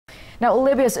Now,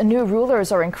 Libya's new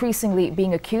rulers are increasingly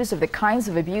being accused of the kinds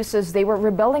of abuses they were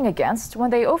rebelling against when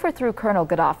they overthrew Colonel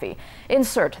Gaddafi.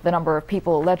 Insert, the number of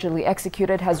people allegedly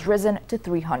executed has risen to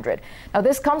 300. Now,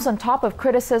 this comes on top of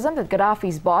criticism that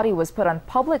Gaddafi's body was put on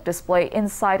public display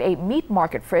inside a meat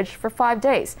market fridge for 5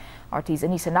 days. RT's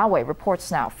Anissa Nawe reports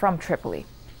now from Tripoli.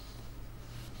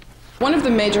 One of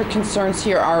the major concerns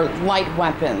here are light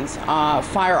weapons,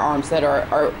 firearms that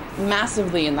are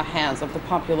massively in the hands of the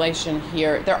population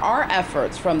here. There are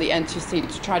efforts from the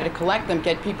NTC to try to collect them,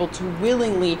 get people to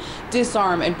willingly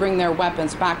disarm and bring their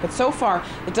weapons back. But so far,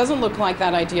 it doesn't look like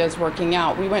that idea is working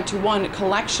out. We went to one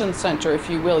collection center, if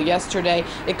you will, yesterday.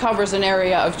 It covers an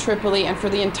area of Tripoli, and for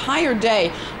the entire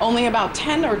day, only about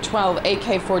 10 or 12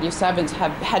 AK-47s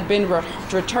had been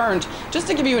returned. Just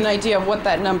to give you an idea of what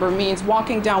that number means,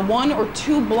 walking down 1 or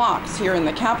 2 blocks here in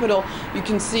the capital, you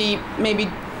can see maybe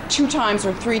 2 times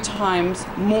or 3 times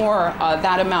more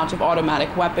that amount of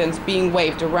automatic weapons being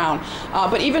waved around.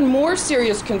 But even more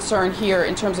serious concern here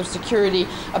in terms of security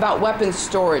about weapons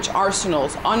storage,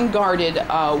 arsenals, unguarded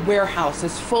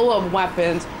warehouses full of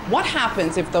weapons. What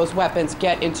happens if those weapons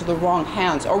get into the wrong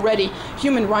hands? Already,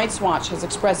 Human Rights Watch has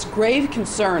expressed grave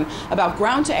concern about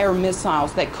ground-to-air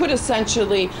missiles that could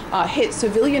essentially hit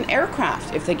civilian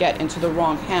aircraft if they get into the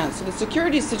wrong hands. So the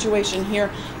security situation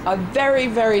here very,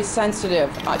 very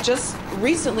sensitive. Just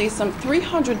recently, some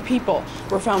 300 people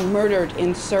were found murdered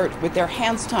in Sirte with their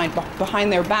hands tied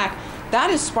behind their back.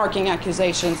 That is sparking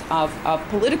accusations of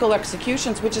political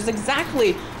executions, which is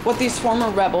exactly what these former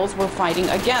rebels were fighting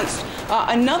against.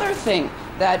 Another thing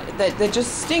that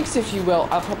just stinks, if you will,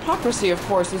 of hypocrisy, of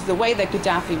course, is the way that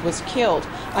Gaddafi was killed.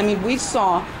 I mean, we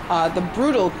saw the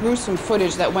brutal, gruesome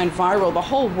footage that went viral. The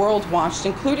whole world watched,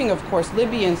 including, of course,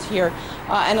 Libyans here.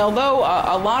 And although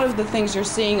a lot of the things you're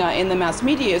seeing in the mass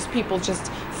media is people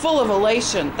just full of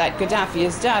elation that Gaddafi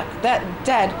is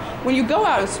dead, when you go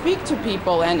out and speak to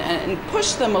people and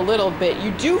push them a little bit, you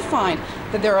do find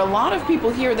that there are a lot of people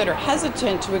here that are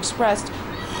hesitant to express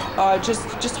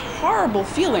just horrible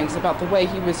feelings about the way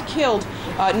he was killed,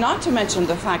 not to mention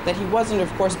the fact that he wasn't,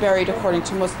 of course, buried according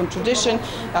to Muslim tradition.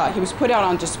 He was put out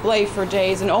on display for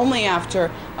days, and only after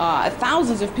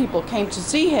thousands of people came to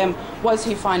see him was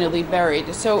he finally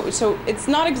buried. So it's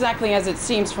not exactly as it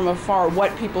seems from afar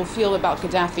what people feel about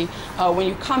Gaddafi when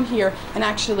you come here and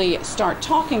actually start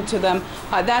talking to them.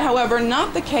 That, however,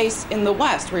 not the case in the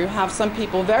West, where you have some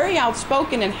people very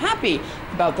outspoken and happy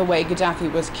about the way Gaddafi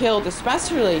was killed,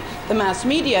 especially the mass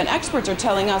media. And experts are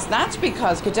telling us that's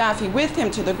because Gaddafi, with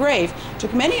him to the grave,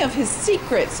 took many of his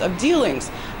secrets of dealings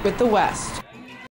with the West.